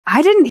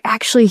I didn't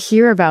actually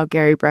hear about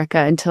Gary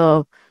Brecka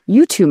until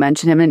you two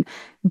mentioned him. And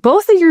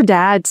both of your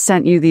dads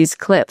sent you these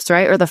clips,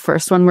 right? Or the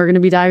first one we're going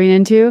to be diving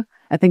into.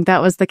 I think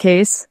that was the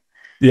case.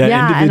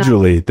 Yeah,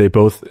 individually. They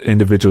both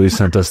individually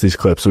sent us these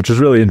clips, which is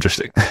really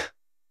interesting.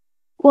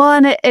 Well,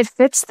 and it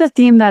fits the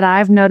theme that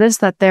I've noticed,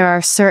 that there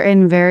are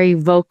certain very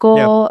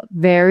vocal,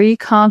 very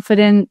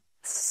confident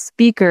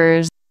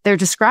speakers. They're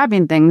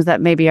describing things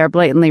that maybe are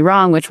blatantly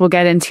wrong, which we'll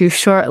get into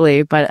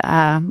shortly. But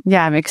I'm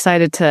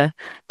excited to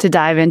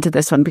dive into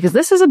this one because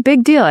this is a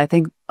big deal. I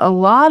think a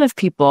lot of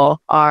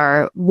people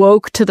are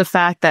woke to the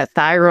fact that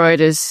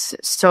thyroid is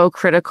so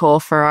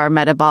critical for our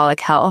metabolic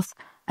health.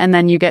 And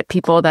then you get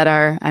people that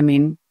are,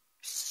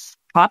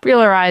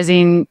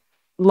 popularizing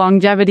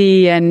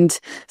longevity and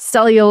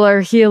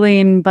cellular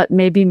healing, but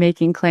maybe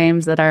making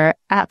claims that are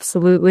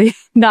absolutely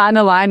not in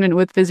alignment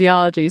with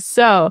physiology.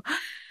 So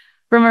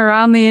from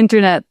around the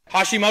internet.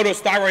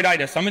 Hashimoto's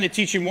thyroiditis. I'm going to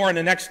teach you more in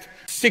the next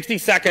 60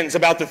 seconds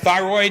about the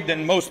thyroid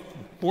than most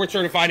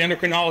board-certified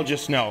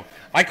endocrinologists know.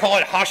 I call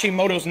it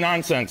Hashimoto's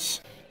nonsense.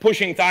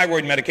 Pushing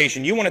thyroid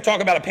medication. You want to talk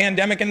about a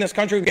pandemic in this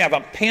country? We have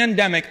a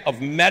pandemic of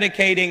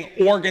medicating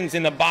organs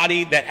in the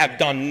body that have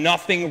done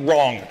nothing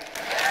wrong.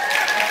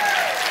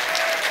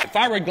 The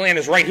thyroid gland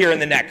is right here in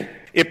the neck.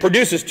 It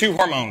produces two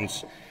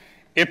hormones.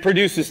 It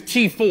produces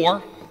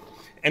T4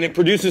 and it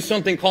produces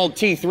something called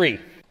T3.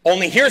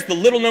 Only here's the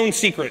little known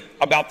secret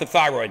about the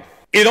thyroid.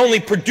 It only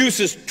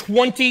produces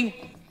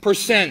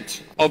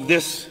 20% of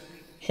this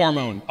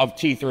hormone of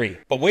T3.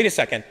 But wait a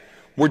second.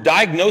 We're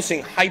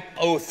diagnosing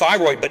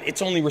hypothyroid, but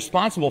it's only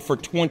responsible for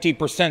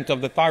 20%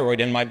 of the thyroid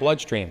in my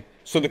bloodstream.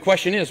 So the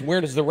question is, where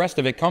does the rest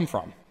of it come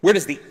from? Where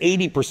does the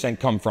 80%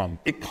 come from?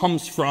 It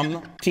comes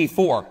from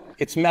T4.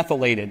 It's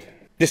methylated.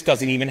 This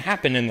doesn't even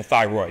happen in the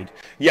thyroid.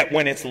 Yet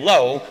when it's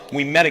low,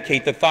 we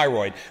medicate the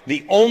thyroid.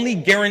 The only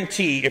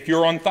guarantee if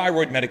you're on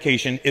thyroid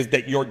medication is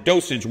that your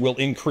dosage will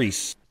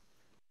increase.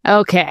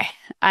 Okay,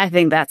 I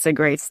think that's a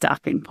great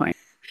stopping point.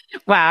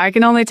 Wow, I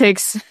can only take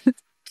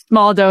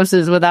small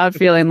doses without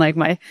feeling like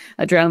my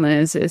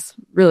adrenaline is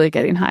really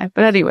getting high.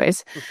 But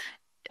anyways,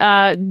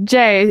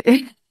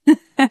 Jay,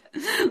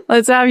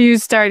 let's have you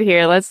start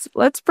here.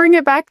 Let's bring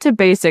it back to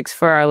basics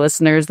for our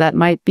listeners that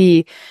might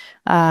be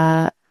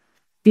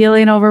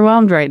feeling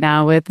overwhelmed right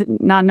now with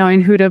not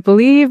knowing who to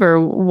believe or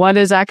what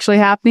is actually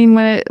happening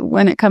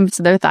when it comes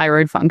to their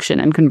thyroid function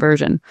and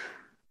conversion.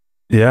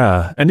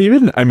 Yeah, and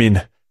even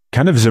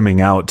kind of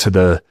zooming out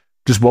to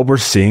just what we're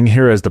seeing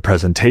here as the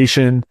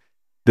presentation.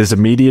 This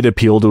immediate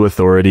appeal to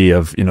authority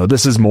of,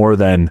 this is more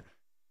than,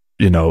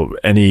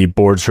 any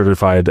board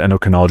certified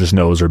endocrinologist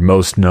knows or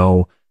most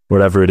know,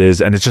 whatever it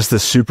is. And it's just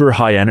this super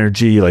high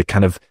energy, like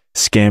kind of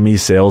scammy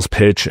sales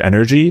pitch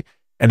energy.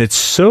 And it's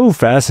so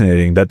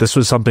fascinating that this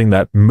was something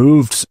that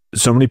moved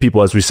so many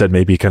people, as we said,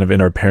 maybe kind of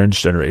in our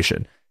parents'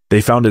 generation.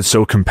 They found it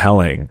so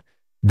compelling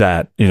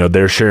that,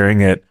 they're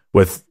sharing it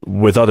with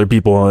other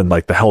people and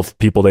like the health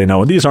people they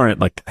know. And these aren't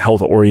like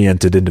health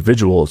oriented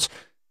individuals.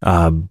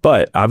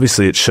 But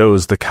obviously it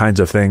shows the kinds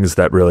of things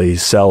that really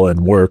sell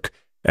and work.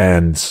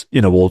 And,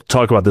 we'll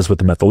talk about this with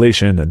the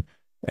methylation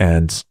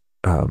and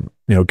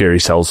Gary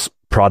sells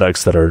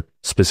products that are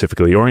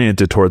specifically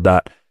oriented toward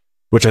that,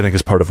 which I think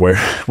is part of where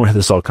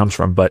this all comes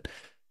from. But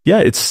yeah,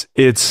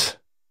 it's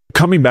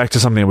coming back to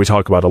something that we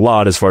talk about a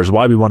lot as far as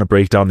why we want to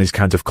break down these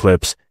kinds of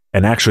clips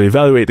and actually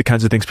evaluate the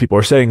kinds of things people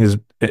are saying is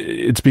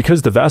it's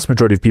because the vast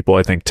majority of people,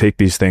 I think, take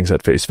these things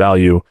at face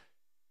value.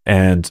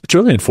 And it's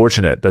really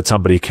unfortunate that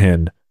somebody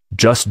can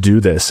just do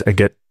this and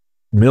get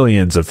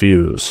millions of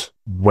views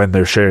when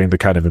they're sharing the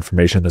kind of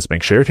information that's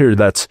being shared here.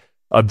 That's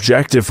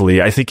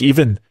objectively, I think,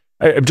 even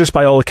just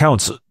by all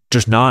accounts,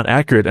 just not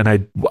accurate. And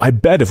I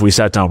bet if we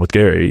sat down with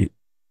Gary,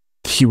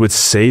 he would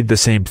say the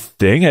same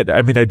thing.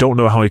 I don't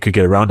know how he could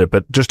get around it,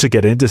 but just to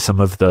get into some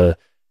of the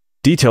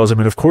details,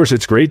 of course,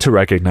 it's great to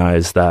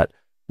recognize that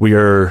we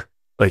are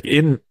like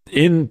in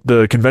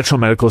the conventional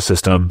medical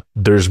system,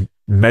 there's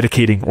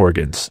medicating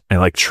organs and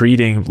like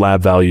treating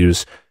lab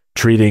values,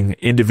 treating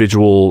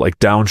individual like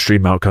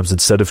downstream outcomes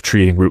instead of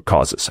treating root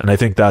causes. And I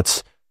think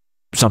that's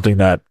something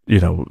that,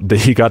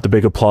 he got the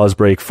big applause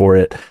break for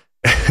it.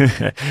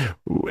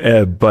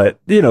 But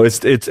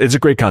it's a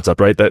great concept,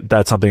 right?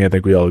 That's something I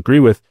think we all agree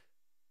with.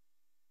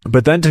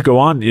 But then to go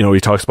on, he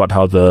talks about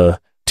how the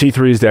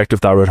T3 is the active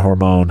thyroid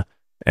hormone,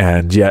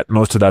 and yet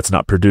most of that's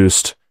not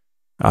produced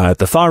at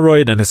the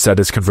thyroid, and instead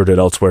it's converted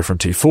elsewhere from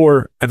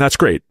T4. And that's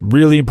great.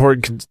 Really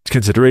important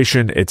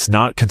consideration. It's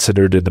not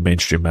considered in the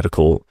mainstream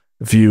medical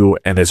view,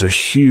 and is a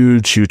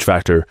huge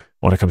factor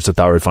when it comes to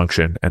thyroid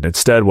function. And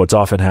instead, what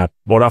often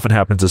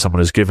happens is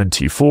someone is given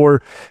T4,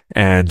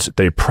 and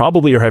they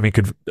probably are having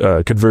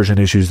conversion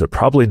issues. They're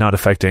probably not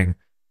affecting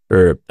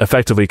or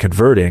effectively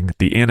converting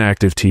the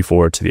inactive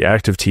T4 to the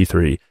active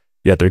T3.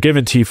 Yet they're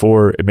given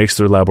T4. It makes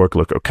their lab work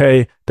look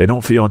okay. They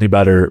don't feel any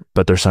better,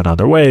 but they're sent on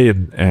their way,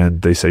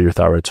 and they say your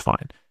thyroid's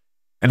fine.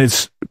 And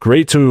it's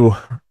great to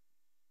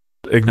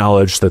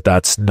acknowledge that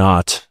that's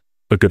not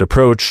a good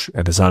approach,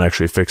 and it's not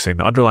actually fixing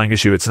the underlying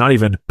issue. It's not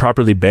even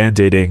properly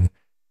band-aiding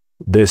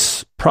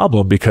this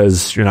problem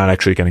because you're not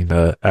actually getting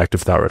the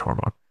active thyroid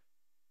hormone.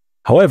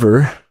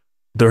 However,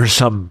 there's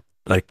some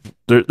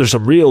there's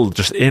some real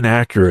just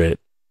inaccurate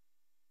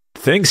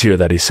things here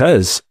that he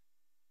says.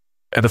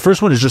 And the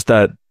first one is just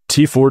that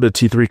T4 to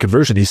T3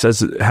 conversion, he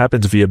says it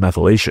happens via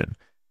methylation.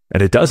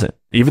 And it doesn't.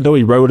 Even though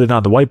he wrote it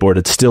on the whiteboard,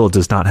 it still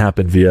does not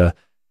happen via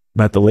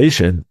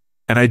methylation.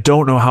 And I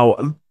don't know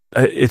how,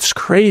 it's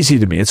crazy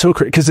to me. It's so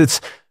crazy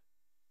because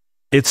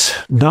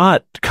it's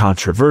not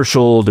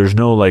controversial. There's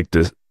no like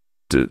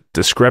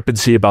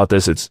discrepancy about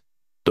this.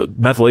 The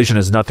methylation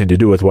has nothing to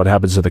do with what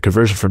happens in the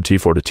conversion from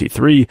T4 to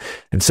T3.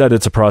 Instead,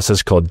 it's a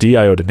process called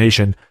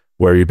deiodination,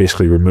 where you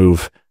basically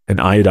remove an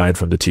iodine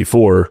from the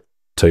T4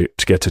 to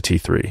get to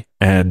T3.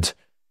 And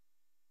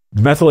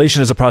methylation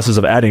is a process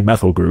of adding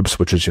methyl groups,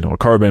 which is, a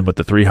carbon with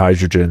the 3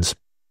 hydrogens.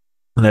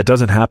 And that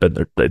doesn't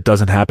happen. It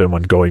doesn't happen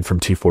when going from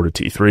T4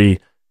 to T3.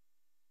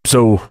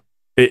 So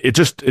it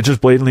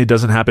just blatantly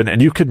doesn't happen.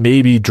 And you could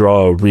maybe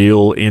draw a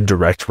real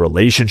indirect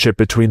relationship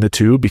between the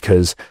two,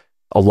 because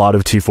a lot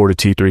of T4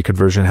 to T3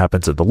 conversion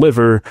happens in the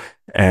liver.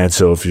 And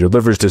so if your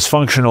liver is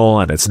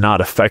dysfunctional and it's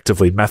not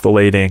effectively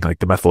methylating, like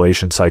the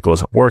methylation cycle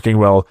isn't working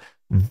well,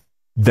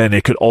 then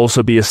it could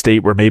also be a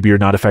state where maybe you're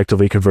not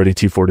effectively converting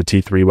T4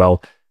 to T3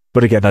 well.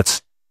 But again,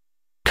 that's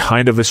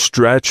kind of a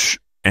stretch,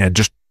 and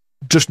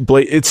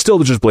it's still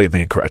just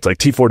blatantly incorrect. Like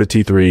T4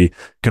 to T3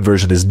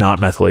 conversion is not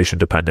methylation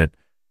dependent.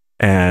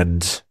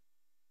 And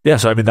yeah,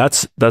 so I mean,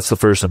 that's the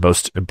first and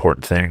most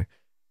important thing.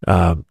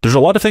 There's a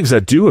lot of things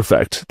that do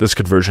affect this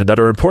conversion that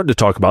are important to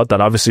talk about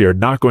that obviously are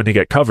not going to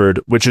get covered,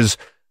 which is,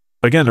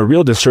 again, a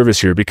real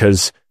disservice here,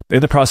 because in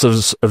the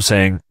process of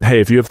saying, hey,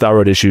 if you have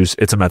thyroid issues,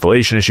 it's a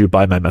methylation issue,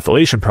 buy my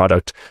methylation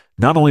product,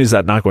 not only is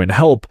that not going to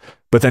help,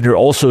 but then you're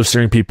also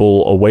steering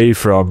people away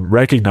from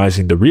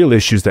recognizing the real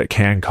issues that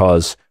can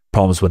cause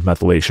problems with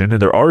methylation.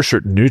 And there are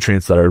certain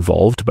nutrients that are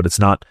involved, but it's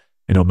not,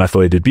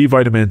 methylated B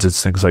vitamins.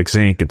 It's things like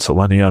zinc and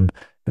selenium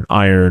and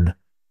iron,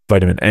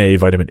 vitamin A,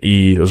 vitamin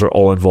E. Those are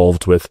all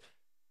involved with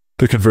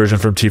the conversion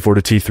from T4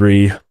 to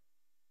T3.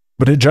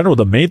 But in general,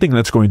 the main thing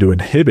that's going to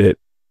inhibit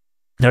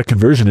that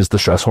conversion is the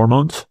stress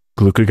hormones.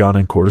 Glucagon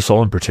and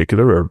cortisol in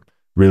particular are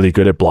really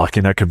good at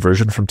blocking that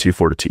conversion from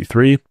T4 to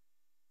T3.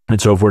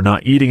 And so if we're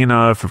not eating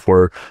enough, if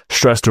we're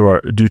stressed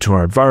due to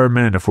our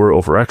environment, if we're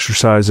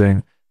overexercising,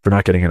 if we're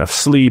not getting enough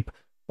sleep,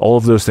 all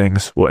of those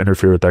things will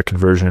interfere with that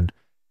conversion.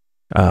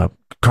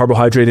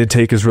 Carbohydrate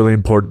intake is really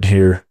important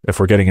here. If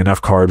we're getting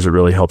enough carbs, it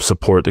really helps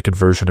support the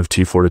conversion of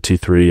T4 to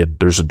T3. And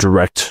there's a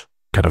direct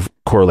kind of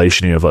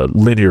correlation of a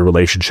linear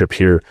relationship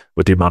here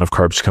with the amount of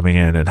carbs coming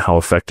in and how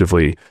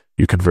effectively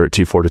you convert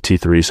T4 to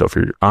T3. So if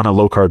you're on a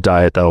low carb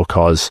diet, that'll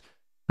cause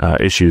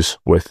issues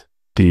with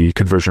the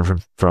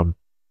conversion from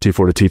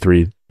T4 to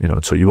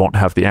T3, so you won't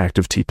have the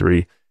active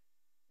T3.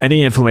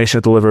 Any inflammation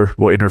at the liver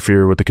will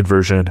interfere with the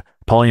conversion.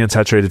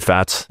 Polyunsaturated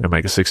fats,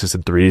 omega-6s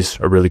and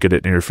 3s, are really good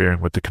at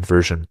interfering with the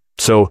conversion.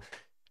 So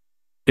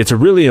it's a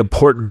really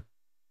important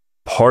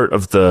part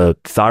of the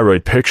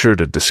thyroid picture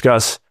to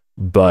discuss,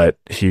 but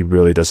he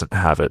really doesn't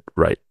have it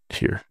right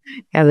here.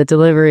 Yeah, the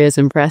delivery is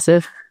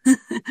impressive.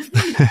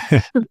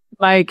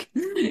 Mike,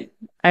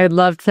 I'd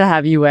love to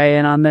have you weigh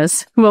in on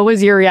this. What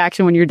was your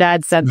reaction when your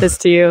dad sent this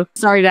to you?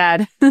 Sorry,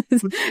 Dad.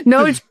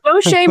 No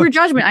shame or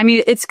judgment. I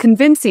mean, it's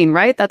convincing,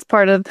 right? That's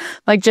part of,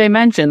 like Jay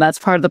mentioned, that's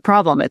part of the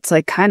problem. It's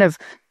like kind of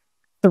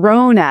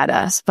thrown at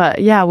us. But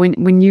yeah,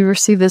 when you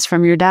received this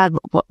from your dad,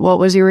 what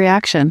was your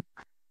reaction?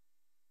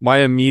 My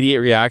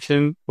immediate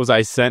reaction was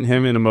I sent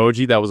him an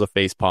emoji that was a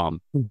face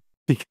palm,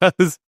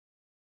 because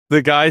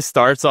the guy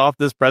starts off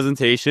this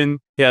presentation.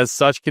 He has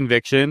such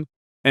conviction.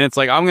 And it's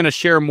like, I'm going to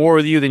share more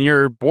with you than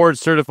your board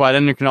certified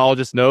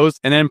endocrinologist knows,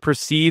 and then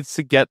proceeds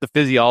to get the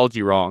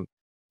physiology wrong.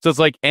 So it's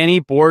like any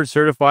board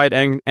certified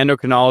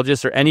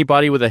endocrinologist or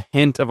anybody with a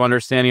hint of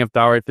understanding of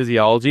thyroid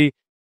physiology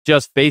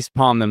just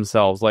facepalm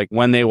themselves like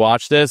when they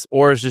watch this,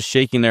 or is just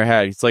shaking their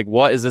head. It's like,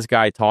 what is this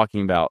guy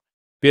talking about?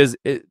 Because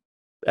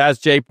as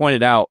Jay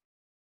pointed out,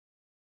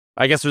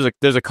 I guess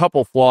there's a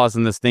couple flaws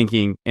in his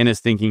thinking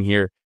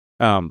here.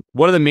 One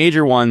of the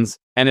major ones,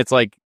 and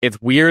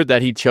it's weird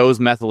that he chose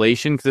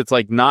methylation, because it's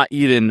like not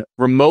even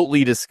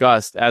remotely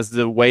discussed as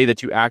the way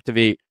that you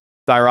activate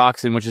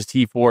thyroxine, which is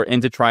T4,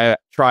 into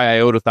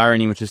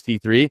triiodothyronine, which is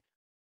T3.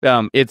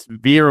 It's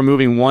via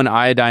removing one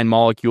iodine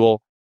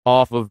molecule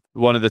off of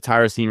one of the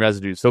tyrosine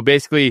residues. So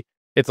basically,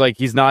 it's like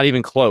he's not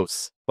even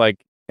close.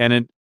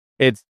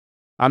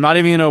 I'm not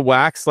even gonna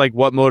wax like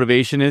what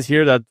motivation is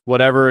here. That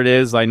whatever it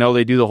is, I know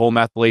they do the whole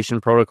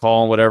methylation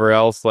protocol and whatever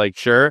else.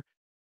 Sure.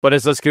 But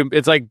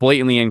it's like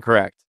blatantly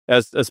incorrect,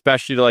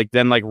 especially to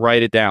then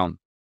write it down.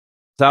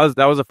 So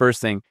that was the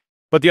first thing.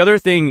 But the other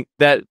thing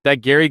that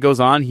Gary goes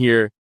on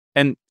here,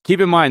 and keep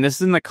in mind, this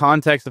is in the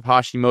context of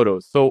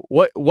Hashimoto's. So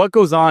what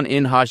goes on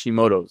in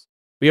Hashimoto's?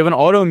 We have an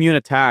autoimmune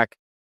attack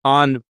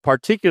on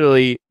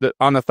particularly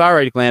on the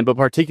thyroid gland, but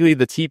particularly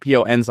the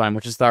TPO enzyme,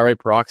 which is thyroid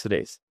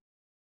peroxidase.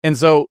 And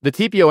so the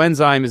TPO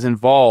enzyme is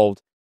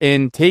involved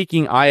in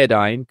taking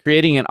iodine,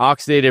 creating an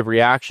oxidative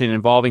reaction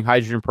involving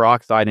hydrogen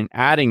peroxide, and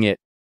adding it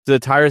to the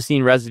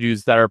tyrosine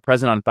residues that are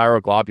present on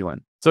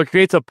thyroglobulin. So it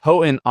creates a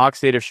potent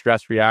oxidative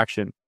stress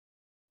reaction.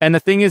 And the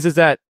thing is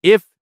that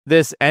if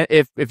this,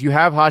 if you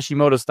have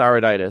Hashimoto's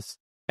thyroiditis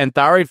and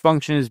thyroid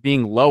function is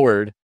being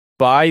lowered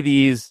by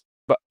the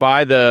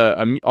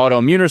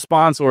autoimmune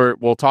response, or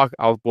we'll talk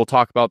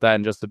about that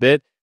in just a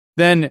bit,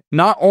 then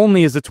not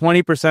only is the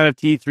 20% of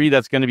T3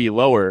 that's going to be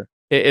lower,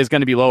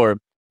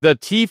 the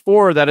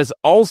T4 that is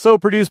also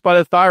produced by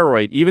the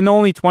thyroid, even though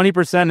only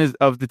 20%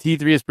 of the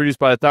T3 is produced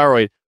by the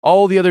thyroid,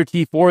 all the other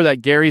T4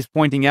 that Gary's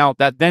pointing out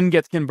that then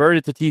gets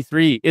converted to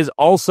T3 is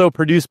also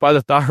produced by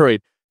the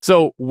thyroid.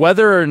 So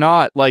whether or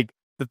not like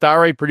the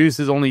thyroid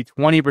produces only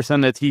 20%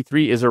 of the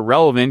T3 is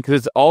irrelevant,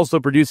 because it's also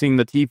producing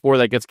the T4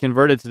 that gets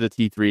converted to the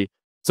T3.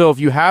 So if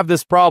you have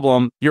this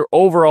problem, your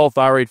overall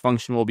thyroid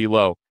function will be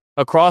low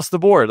across the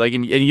board. Like,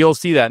 and you'll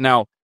see that.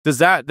 Now, does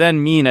that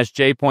then mean, as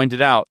Jay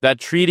pointed out, that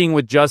treating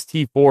with just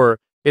T4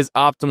 is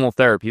optimal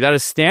therapy? That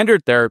is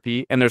standard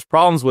therapy, and there's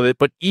problems with it.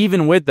 But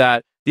even with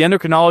that, the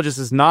endocrinologist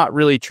is not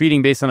really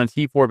treating based on a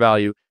T4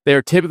 value. They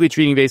are typically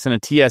treating based on a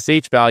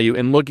TSH value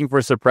and looking for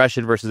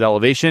suppression versus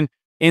elevation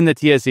in the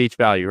TSH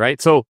value,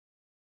 right? So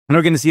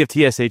they're going to see if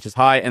TSH is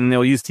high, and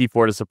they'll use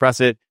T4 to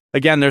suppress it.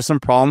 Again, there's some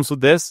problems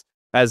with this,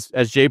 as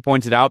Jay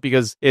pointed out,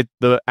 because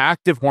the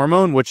active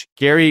hormone, which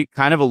Gary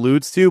kind of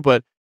alludes to,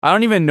 but I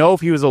don't even know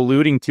if he was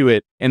alluding to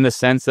it in the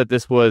sense that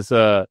this was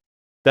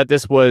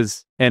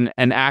an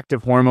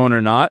active hormone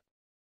or not.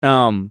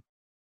 The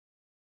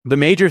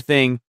major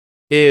thing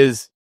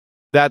is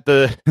that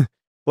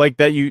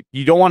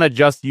you don't want to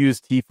just use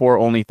T4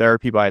 only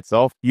therapy by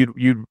itself.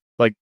 You'd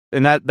like,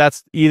 and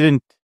that's even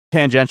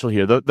tangential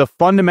here. The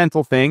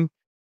fundamental thing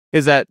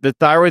is that the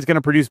thyroid is going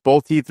to produce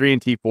both T3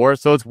 and T4.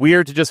 So it's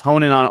weird to just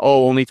hone in on,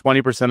 only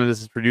 20% of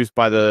this is produced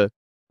by 20%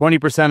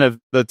 of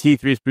the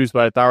T3 is produced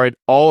by the thyroid.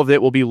 All of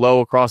it will be low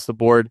across the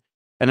board.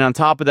 And on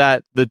top of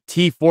that, the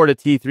T4 to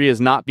T3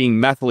 is not being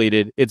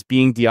methylated, it's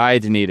being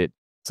deiodinated.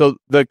 So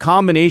the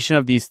combination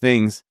of these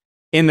things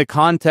in the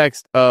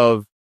context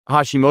of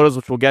Hashimoto's,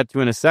 which we'll get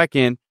to in a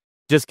second,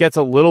 just gets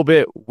a little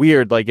bit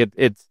weird. Like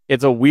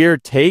it's a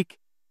weird take,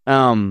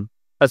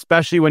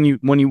 especially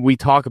when we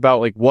talk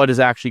about like what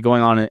is actually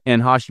going on in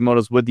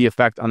Hashimoto's with the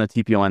effect on the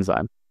TPO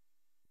enzyme.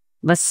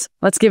 Let's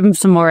give him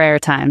some more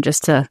airtime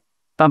just to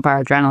bump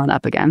our adrenaline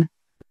up again.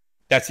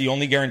 That's the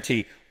only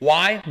guarantee.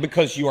 Why?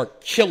 Because you are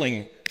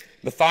killing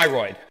the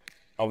thyroid.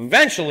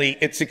 Eventually,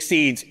 it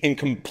succeeds in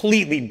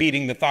completely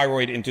beating the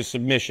thyroid into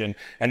submission,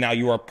 and now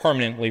you are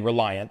permanently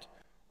reliant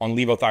on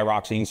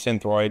levothyroxine,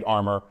 Synthroid,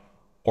 Armour,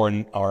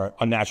 or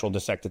a natural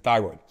dissected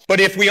thyroid.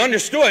 But if we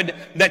understood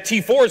that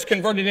T4 is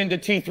converted into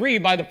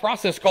T3 by the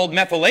process called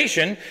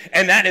methylation,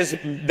 and that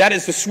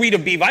is the suite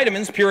of B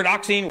vitamins,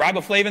 pyridoxine,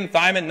 riboflavin,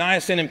 thiamine,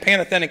 niacin, and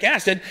pantothenic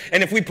acid,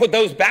 and if we put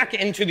those back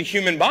into the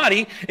human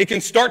body, it can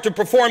start to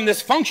perform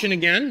this function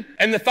again,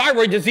 and the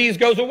thyroid disease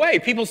goes away.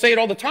 People say it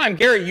all the time,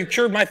 Gary, you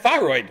cured my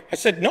thyroid. I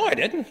said, no, I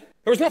didn't.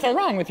 There was nothing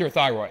wrong with your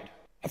thyroid.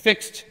 I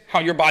fixed how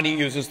your body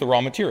uses the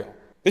raw material.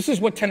 This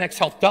is what 10X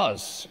Health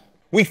does.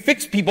 We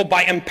fix people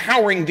by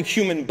empowering the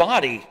human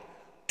body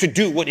to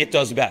do what it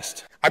does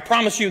best. I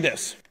promise you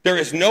this, there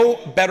is no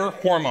better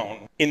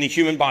hormone in the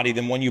human body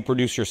than one you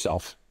produce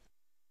yourself.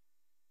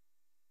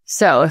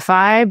 So if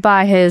I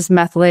buy his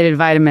methylated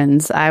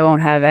vitamins, I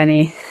won't have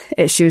any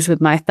issues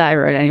with my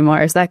thyroid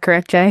anymore. Is that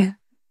correct, Jay?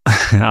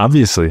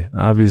 Obviously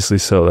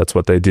so. That's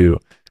what they do.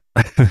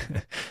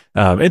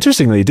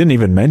 Interestingly, he didn't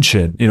even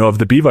mention, of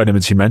the B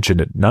vitamins he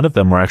mentioned, none of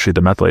them were actually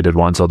the methylated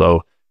ones,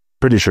 although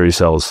pretty sure he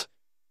sells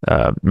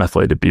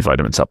methylated B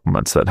vitamin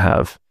supplements that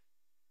have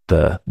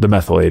the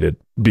methylated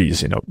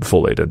Bs,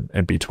 folate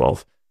and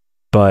B12.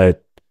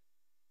 But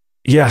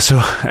yeah, so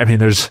I mean,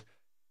 there's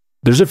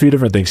a few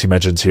different things he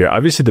mentions here.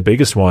 Obviously, the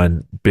biggest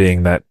one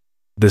being that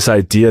this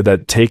idea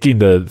that taking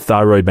the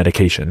thyroid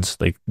medications,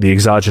 like the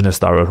exogenous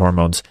thyroid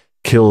hormones,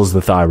 kills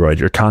the thyroid.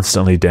 You're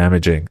constantly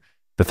damaging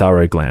the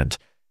thyroid gland.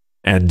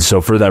 And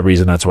so for that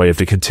reason, that's why you have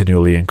to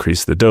continually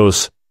increase the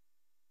dose.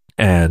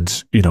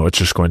 And, it's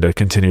just going to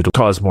continue to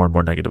cause more and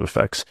more negative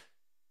effects.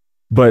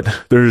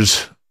 But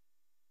there's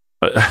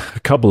a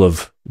couple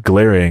of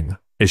glaring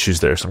issues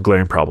there, some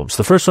glaring problems.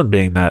 The first one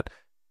being that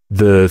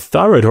the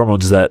thyroid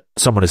hormones that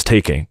someone is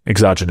taking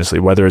exogenously,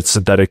 whether it's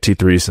synthetic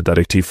T3,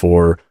 synthetic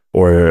T4,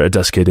 or a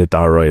desiccated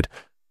thyroid,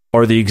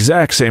 are the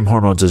exact same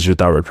hormones as your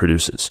thyroid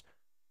produces.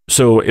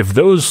 So if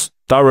those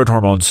thyroid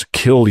hormones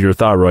kill your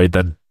thyroid,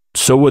 then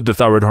so would the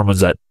thyroid hormones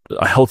that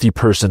a healthy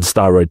person's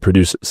thyroid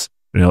produces.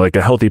 Like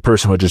a healthy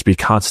person would just be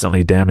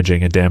constantly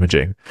damaging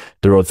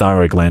their own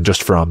thyroid gland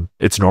just from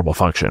its normal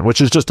function,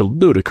 which is just a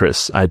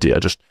ludicrous idea,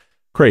 just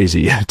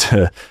crazy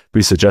to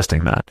be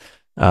suggesting that.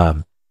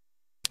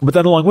 But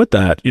then along with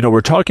that, we're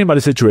talking about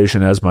a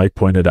situation, as Mike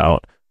pointed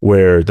out,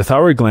 where the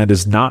thyroid gland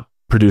is not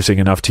producing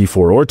enough T4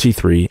 or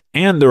T3,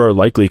 and there are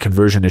likely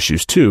conversion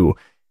issues too.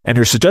 And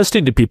you're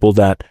suggesting to people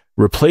that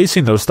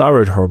replacing those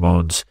thyroid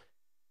hormones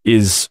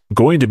is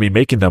going to be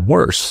making them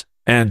worse.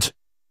 And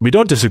we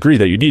don't disagree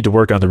that you need to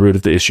work on the root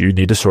of the issue. You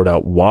need to sort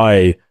out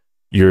why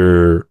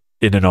you're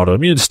in an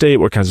autoimmune state,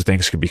 what kinds of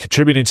things could be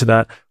contributing to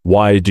that.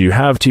 Why do you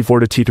have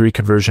T4 to T3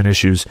 conversion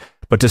issues?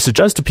 But to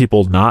suggest to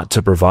people not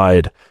to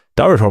provide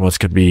thyroid hormones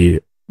can be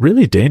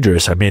really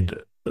dangerous. I mean,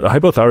 a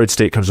hypothyroid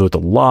state comes with a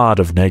lot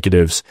of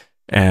negatives,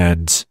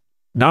 and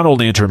not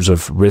only in terms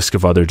of risk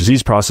of other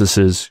disease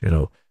processes,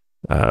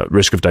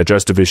 risk of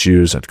digestive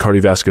issues and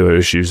cardiovascular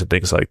issues and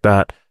things like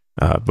that,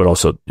 but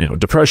also,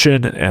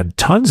 depression and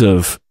tons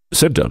of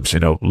symptoms,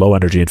 low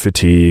energy and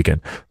fatigue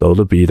and low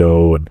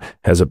libido, and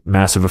has a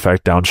massive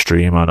effect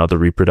downstream on other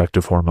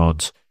reproductive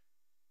hormones.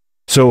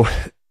 So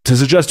to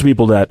suggest to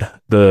people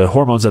that the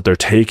hormones that they're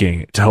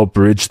taking to help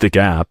bridge the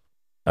gap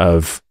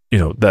of,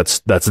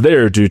 that's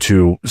there due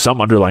to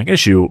some underlying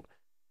issue,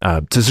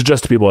 to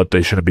suggest to people that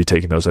they shouldn't be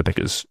taking those, I think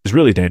is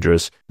really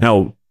dangerous.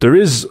 Now, there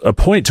is a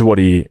point to what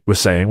he was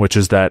saying, which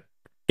is that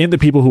in the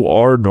people who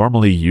are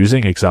normally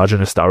using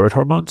exogenous thyroid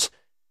hormones,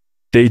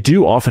 they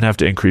do often have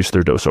to increase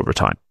their dose over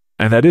time.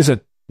 And that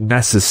isn't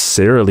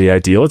necessarily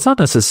ideal. It's not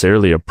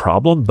necessarily a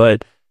problem,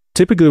 but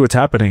typically what's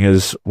happening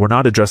is we're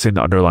not addressing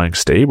the underlying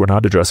state. We're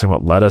not addressing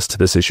what led us to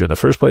this issue in the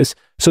first place.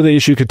 So the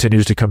issue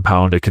continues to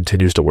compound. It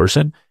continues to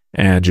worsen,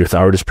 and your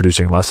thyroid is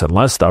producing less and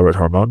less thyroid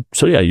hormone.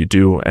 So yeah, you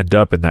do end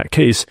up in that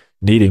case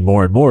needing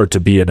more and more to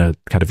be in a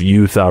kind of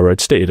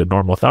euthyroid state, a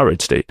normal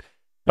thyroid state.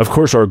 Of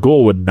course, our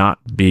goal would not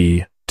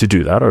be to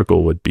do that. Our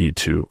goal would be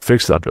to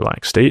fix the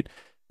underlying state.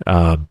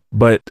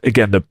 But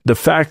again, the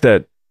fact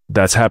that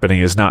that's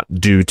happening is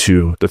not due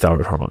to the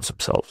thyroid hormones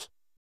themselves.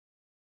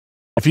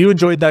 If you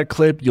enjoyed that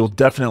clip, you'll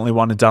definitely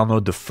want to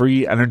download the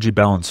free Energy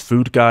Balance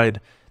Food Guide.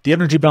 The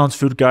Energy Balance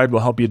Food Guide will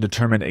help you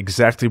determine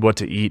exactly what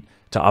to eat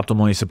to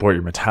optimally support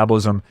your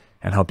metabolism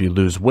and help you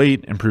lose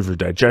weight, improve your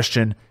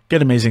digestion,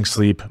 get amazing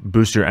sleep,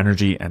 boost your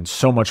energy, and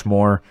so much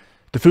more.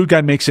 The food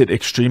guide makes it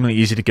extremely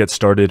easy to get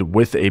started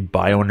with a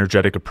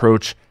bioenergetic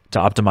approach to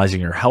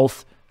optimizing your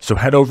health. So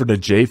head over to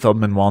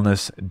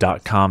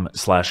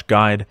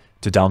jfeldmanwellness.com/guide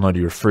to download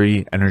your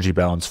free Energy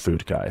Balance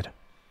Food Guide.